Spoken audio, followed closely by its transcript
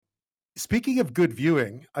Speaking of good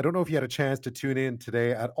viewing, I don't know if you had a chance to tune in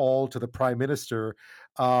today at all to the Prime Minister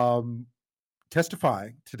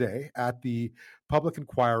testifying today at the public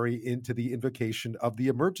inquiry into the invocation of the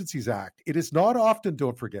Emergencies Act. It is not often,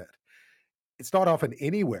 don't forget, it's not often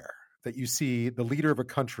anywhere that you see the leader of a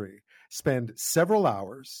country spend several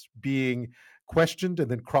hours being questioned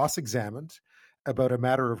and then cross-examined about a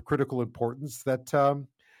matter of critical importance that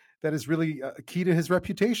is really key to his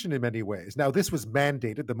reputation in many ways. Now, this was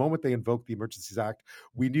mandated. The moment they invoked the Emergencies Act,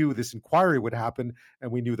 we knew this inquiry would happen,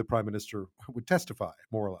 and we knew the Prime Minister would testify,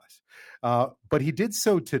 more or less. But he did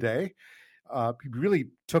so today. He really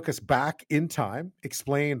took us back in time,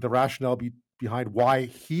 explained the rationale behind why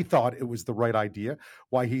he thought it was the right idea,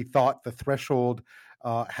 why he thought the threshold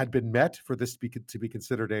had been met for this to be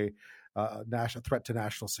considered a national threat to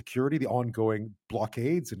national security, the ongoing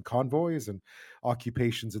blockades and convoys and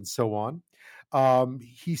occupations and so on.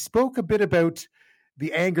 He spoke a bit about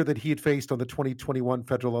the anger that he had faced on the 2021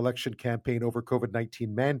 federal election campaign over COVID-19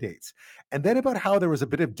 mandates, and then about how there was a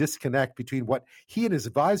bit of disconnect between what he and his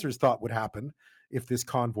advisors thought would happen if this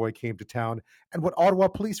convoy came to town and what Ottawa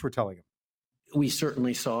police were telling him. We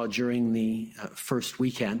certainly saw during the first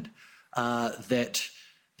weekend that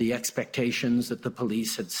the expectations that the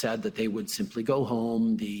police had said that they would simply go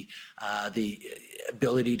home, the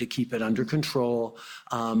ability to keep it under control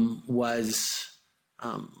was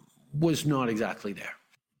not exactly there.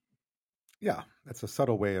 Yeah, that's a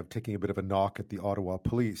subtle way of taking a bit of a knock at the Ottawa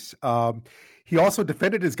police. He also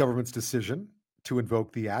defended his government's decision to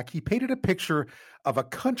invoke the act. He painted a picture of a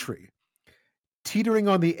country teetering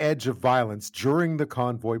on the edge of violence during the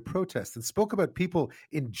convoy protests and spoke about people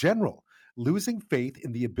in general losing faith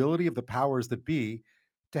in the ability of the powers that be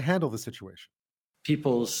to handle the situation.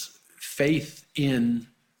 People's faith in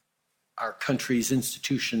our country's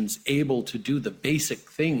institutions able to do the basic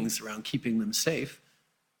things around keeping them safe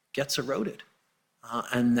gets eroded.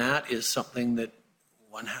 And that is something that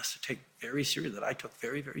one has to take very seriously, that I took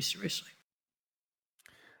very, very seriously.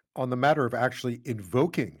 On the matter of actually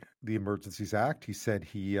invoking the Emergencies Act, he said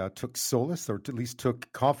he took solace, or at least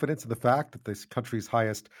took confidence in the fact that this country's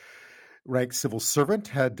highest ranked civil servant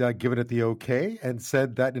had given it the okay, and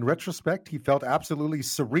said that in retrospect, he felt absolutely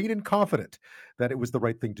serene and confident that it was the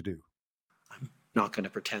right thing to do. I'm not going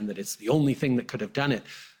to pretend that it's the only thing that could have done it,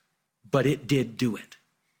 but it did do it.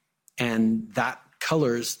 And that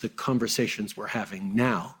colors the conversations we're having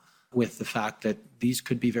now with the fact that these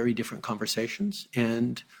could be very different conversations.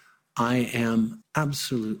 And I am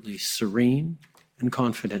absolutely serene and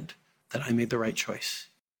confident that I made the right choice.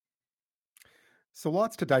 So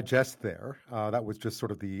lots to digest there. That was just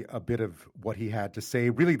sort of a bit of what he had to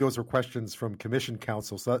say. Really, those were questions from Commission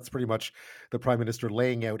Counsel. So that's pretty much the Prime Minister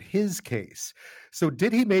laying out his case. So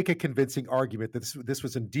did he make a convincing argument that this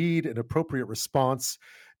was indeed an appropriate response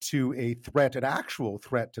to a threat, an actual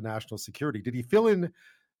threat to national security? Did he fill in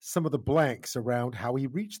some of the blanks around how he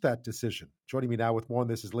reached that decision? Joining me now with more on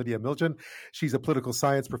this is Lydia Miljan. She's a political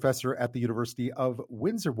science professor at the University of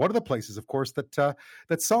Windsor, one of the places, of course, that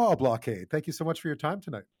saw a blockade. Thank you so much for your time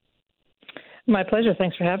tonight. My pleasure.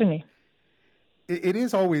 Thanks for having me. It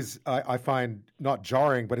is always, I find, not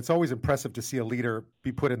jarring, but it's always impressive to see a leader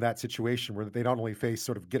be put in that situation where they not only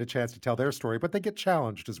get a chance to tell their story, but they get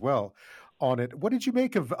challenged as well on it. What did you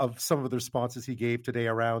make of some of the responses he gave today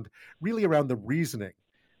around the reasoning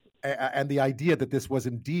and the idea that this was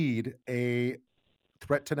indeed a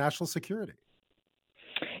threat to national security?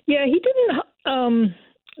 Yeah, he didn't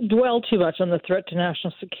dwell too much on the threat to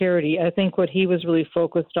national security. I think what he was really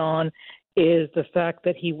focused on is the fact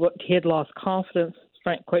that he had lost confidence,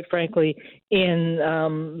 quite frankly, in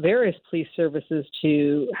various police services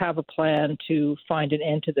to have a plan to find an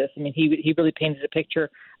end to this. I mean, he really painted a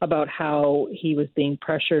picture about how he was being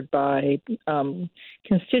pressured by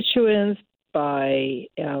constituents, by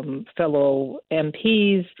fellow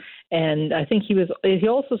MPs, and I think he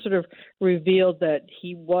also sort of revealed that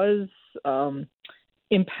he was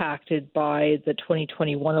impacted by the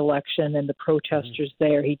 2021 election and the protesters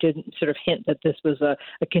there. He didn't sort of hint that this was a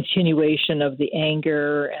continuation of the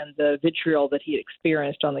anger and the vitriol that he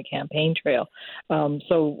experienced on the campaign trail.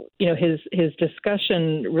 So, his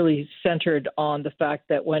discussion really centered on the fact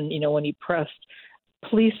that when he pressed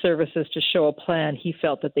police services to show a plan, he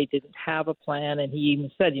felt that they didn't have a plan. And he even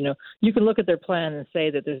said, you can look at their plan and say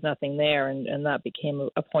that there's nothing there. And that became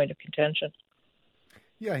a point of contention.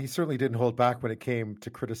 Yeah, he certainly didn't hold back when it came to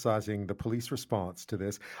criticizing the police response to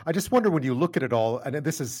this. I just wonder, when you look at it all, and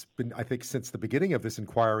this has been, I think, since the beginning of this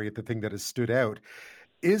inquiry, the thing that has stood out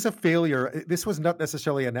is a failure. This was not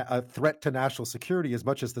necessarily a threat to national security as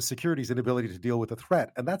much as the security's inability to deal with a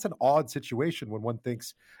threat. And that's an odd situation when one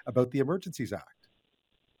thinks about the Emergencies Act.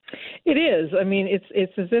 It is. I mean,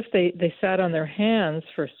 it's as if they sat on their hands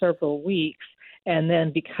for several weeks, and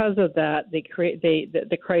then because of that, the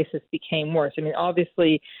crisis became worse. I mean,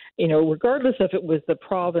 obviously, regardless if it was the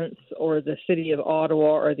province or the city of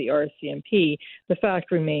Ottawa or the RCMP, the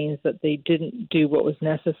fact remains that they didn't do what was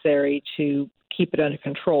necessary to keep it under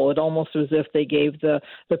control. It almost was as if they gave the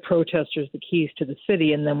protesters the keys to the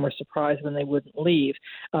city and then were surprised when they wouldn't leave.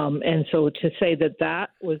 And so to say that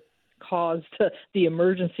was caused the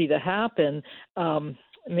emergency to happen,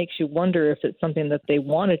 it makes you wonder if it's something that they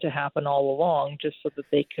wanted to happen all along just so that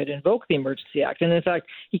they could invoke the Emergency Act. And in fact,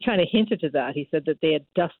 he kind of hinted to that. He said that they had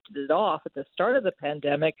dusted it off at the start of the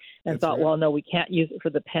pandemic and thought, well, no, we can't use it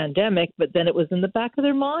for the pandemic. But then it was in the back of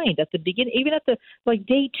their mind at the beginning, even at the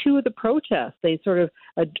day 2 of the protest, they sort of,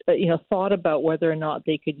 thought about whether or not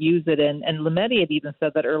they could use it. And Lametti had even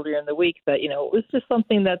said that earlier in the week that, it was just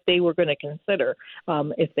something that they were going to consider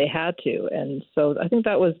if they had to. And so I think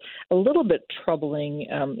that was a little bit troubling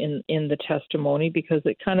in the testimony, because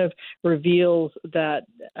it kind of reveals that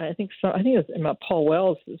I think it was Paul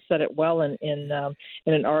Wells said it well in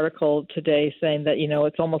an article today, saying that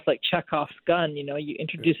it's almost like Chekhov's gun. You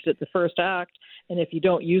introduced it the first act, and if you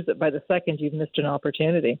don't use it by the second, you've missed an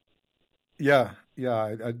opportunity. Yeah.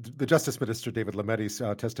 The Justice Minister, David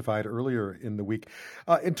Lametti, testified earlier in the week.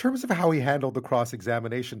 In terms of how he handled the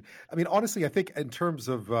cross-examination, I mean, honestly, I think in terms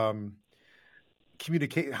of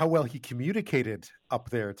how well he communicated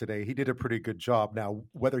up there today, he did a pretty good job. Now,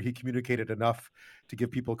 whether he communicated enough to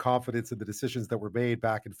give people confidence in the decisions that were made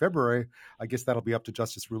back in February, I guess that'll be up to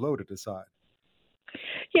Justice Rouleau to decide.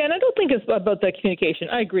 Yeah, and I don't think it's about the communication.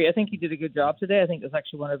 I agree. I think he did a good job today. I think it was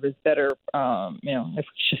actually one of his better,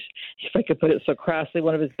 if I could put it so crassly,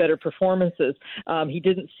 one of his better performances. He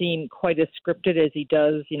didn't seem quite as scripted as he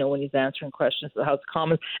does, when he's answering questions to the House of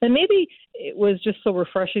Commons. And maybe it was just so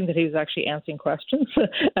refreshing that he was actually answering questions.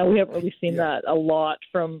 We haven't really seen that a lot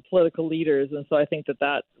from political leaders, and so I think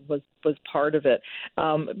that was part of it.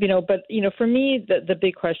 But for me, the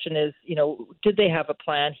big question is, did they have a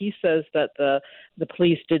plan? He says that the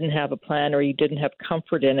police didn't have a plan, or he didn't have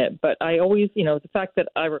comfort in it. But I always, the fact that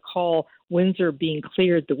I recall Windsor being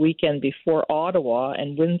cleared the weekend before Ottawa,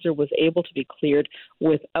 and Windsor was able to be cleared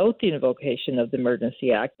without the invocation of the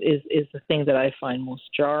Emergency Act is the thing that I find most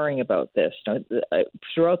jarring about this.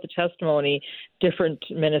 Throughout the testimony, different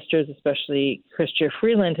ministers, especially Chrystia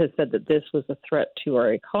Freeland, has said that this was a threat to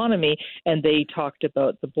our economy, and they talked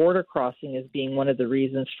about the border crossing as being one of the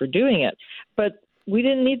reasons for doing it. But we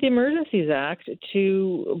didn't need the Emergencies Act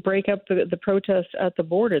to break up the protests at the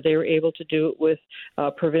border. They were able to do it with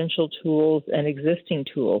provincial tools and existing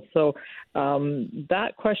tools. So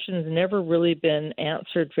that question has never really been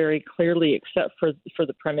answered very clearly, except for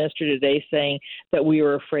the Prime Minister today saying that we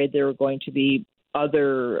were afraid there were going to be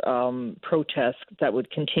other protests that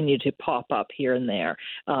would continue to pop up here and there.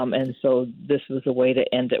 And so this was a way to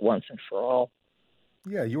end it once and for all.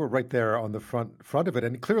 Yeah, you were right there on the front of it,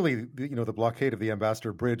 and clearly, the blockade of the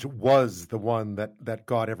Ambassador Bridge was the one that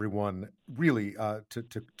got everyone really,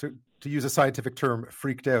 to use a scientific term,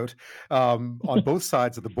 freaked out on both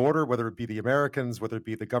sides of the border, whether it be the Americans, whether it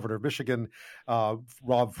be the governor of Michigan,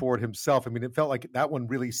 Rob Ford himself. I mean, it felt like that one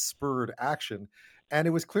really spurred action. And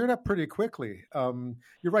it was cleared up pretty quickly.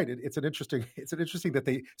 You're right. It's an interesting that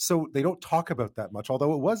they don't talk about that much,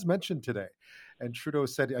 although it was mentioned today. And Trudeau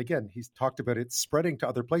said, again, he's talked about it spreading to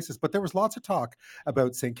other places, but there was lots of talk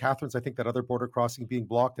about St. Catharines. I think that other border crossing being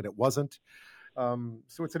blocked, and it wasn't.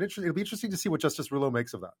 So it'll be interesting to see what Justice Rouleau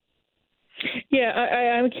makes of that. Yeah,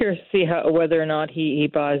 I'm curious to see whether or not he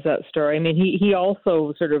buys that story. I mean, he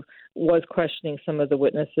also sort of was questioning some of the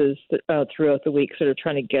witnesses throughout the week, sort of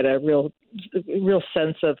trying to get a real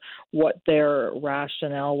sense of what their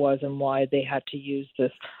rationale was and why they had to use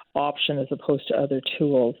this option as opposed to other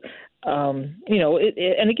tools. And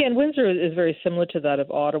again, Windsor is very similar to that of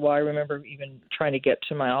Ottawa. I remember even trying to get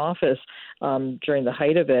to my office during the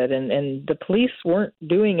height of it, and the police weren't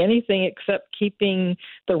doing anything except keeping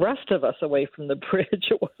the rest of us away from the bridge.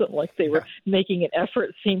 It wasn't like they were making an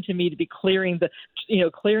effort, it seemed to me, to be clearing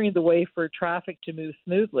the way for traffic to move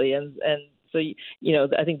smoothly. And so,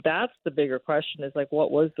 I think that's the bigger question is, like,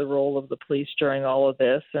 what was the role of the police during all of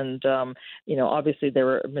this? And, obviously there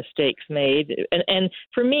were mistakes made. And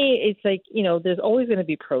for me, it's like, there's always going to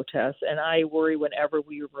be protests, and I worry whenever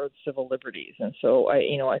we erode civil liberties. And so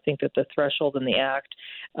I think that the threshold in the act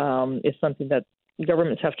is something that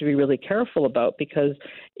governments have to be really careful about, because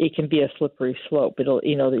it can be a slippery slope. It'll,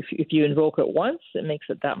 if you invoke it once, it makes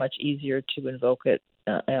it that much easier to invoke it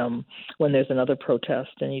when there's another protest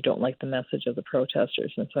and you don't like the message of the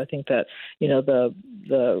protesters. And so I think that,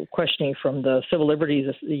 the questioning from the Civil Liberties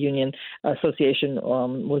Union Association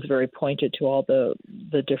was very pointed to all the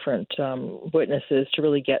different witnesses to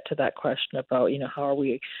really get to that question about, how are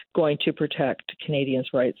we going to protect Canadians'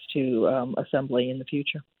 rights to assembly in the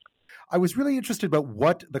future. I was really interested about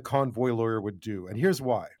what the convoy lawyer would do, and here's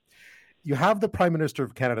why. You have the Prime Minister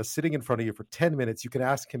of Canada sitting in front of you for 10 minutes. You can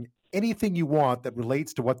ask him anything you want that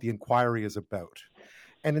relates to what the inquiry is about.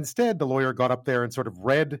 And instead, the lawyer got up there and sort of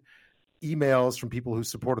read emails from people who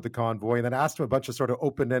supported the convoy and then asked him a bunch of sort of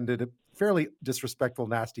open-ended, fairly disrespectful,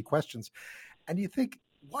 nasty questions. And you think,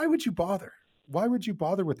 why would you bother? Why would you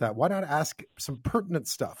bother with that? Why not ask some pertinent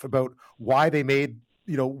stuff about why they made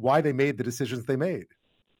the decisions they made?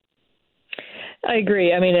 I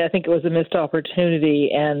agree. I mean, I think it was a missed opportunity,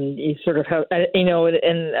 and you sort of have,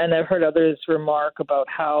 and I've heard others remark about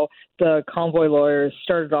how the convoy lawyers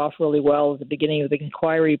started off really well at the beginning of the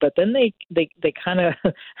inquiry, but then they kind of,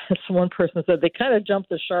 as one person said, they kind of jumped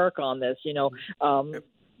the shark on this,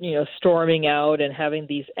 storming out and having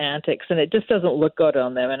these antics, and it just doesn't look good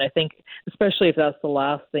on them. And I think, especially if that's the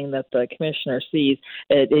last thing that the commissioner sees,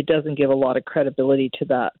 it doesn't give a lot of credibility to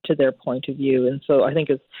their point of view. And so I think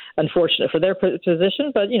it's unfortunate for their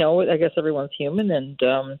position, but I guess everyone's human,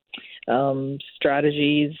 and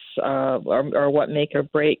strategies are what make or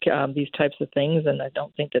break these types of things. And I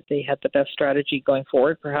don't think that they had the best strategy going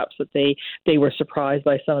forward. Perhaps that they were surprised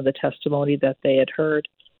by some of the testimony that they had heard.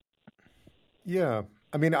 Yeah.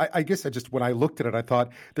 I mean, I guess when I looked at it, I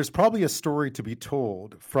thought there's probably a story to be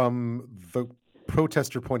told from the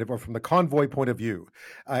protester point of view, or from the convoy point of view.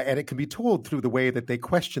 And it can be told through the way that they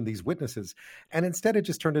question these witnesses. And instead, it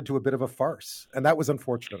just turned into a bit of a farce. And that was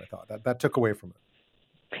unfortunate, I thought. That took away from it.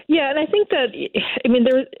 Yeah, and I think that,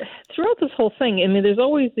 throughout this whole thing, there's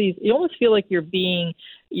always these, you almost feel like you're being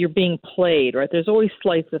played, right? There's always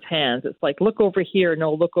sleights of hands. It's like, look over here,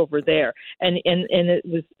 no, look over there. And it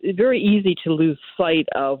was very easy to lose sight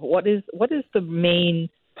of what is the main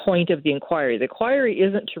point of the inquiry. The inquiry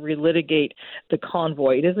isn't to relitigate the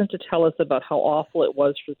convoy. It isn't to tell us about how awful it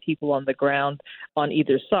was for people on the ground on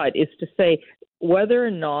either side. It's to say whether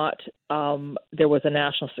or not there was a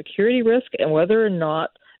national security risk and whether or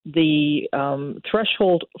not the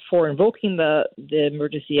threshold for invoking the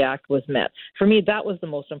Emergency Act was met. For me, that was the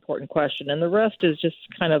most important question. And the rest is just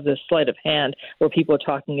kind of this sleight of hand where people are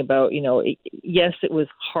talking about, yes, it was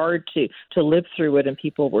hard to live through it and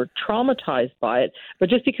people were traumatized by it. But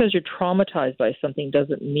just because you're traumatized by something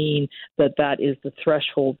doesn't mean that is the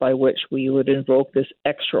threshold by which we would invoke this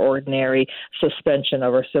extraordinary suspension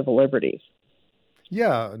of our civil liberties.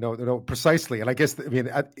 Yeah, no, precisely. And I guess, in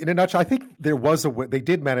a nutshell, I think they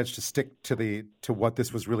did manage to stick to what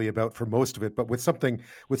this was really about for most of it. But with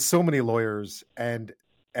so many lawyers and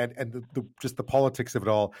just the politics of it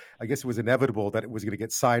all, I guess it was inevitable that it was going to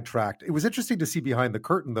get sidetracked. It was interesting to see behind the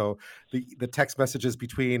curtain, though, the text messages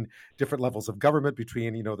between different levels of government,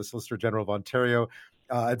 between, the Solicitor General of Ontario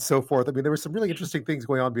and so forth. There were some really interesting things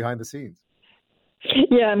going on behind the scenes.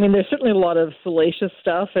 Yeah, there's certainly a lot of salacious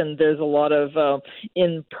stuff, and there's a lot of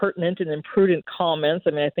impertinent and imprudent comments.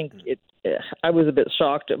 I think I was a bit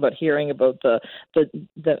shocked about hearing about the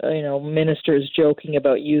ministers joking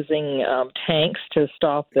about using tanks to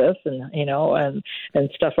stop this, and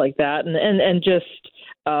stuff like that, and just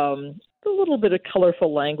a little bit of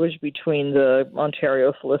colorful language between the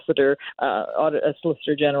Ontario Solicitor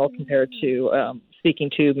General compared to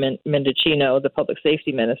speaking to Mendicino, the Public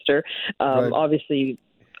Safety Minister. Right. Obviously,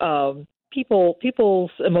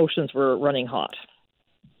 people's emotions were running hot.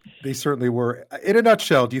 They certainly were. In a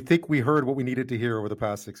nutshell, do you think we heard what we needed to hear over the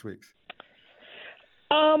past 6 weeks?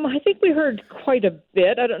 I think we heard quite a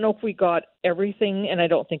bit. I don't know if we got everything, and I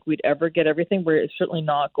don't think we'd ever get everything. We're certainly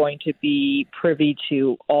not going to be privy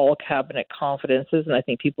to all cabinet confidences, and I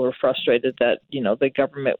think people are frustrated that, the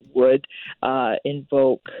government would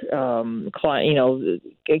invoke,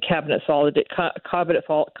 cabinet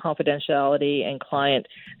confidentiality and client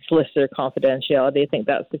solicitor confidentiality. I think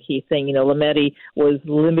that's the key thing. Lametti was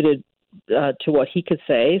limited to what he could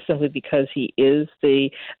say, simply because he is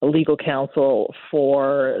the legal counsel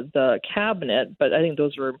for the cabinet. But I think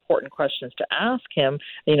those are important questions to ask him.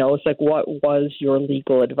 It's like, what was your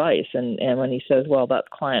legal advice? And when he says, well, that's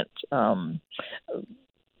client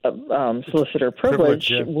solicitor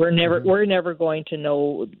privilege, yeah. We're never going to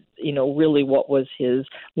know, really what was his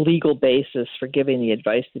legal basis for giving the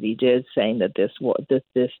advice that he did, saying that this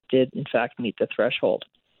did in fact meet the threshold.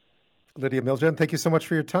 Lydia Miljan, thank you so much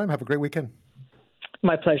for your time. Have a great weekend.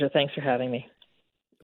 My pleasure. Thanks for having me.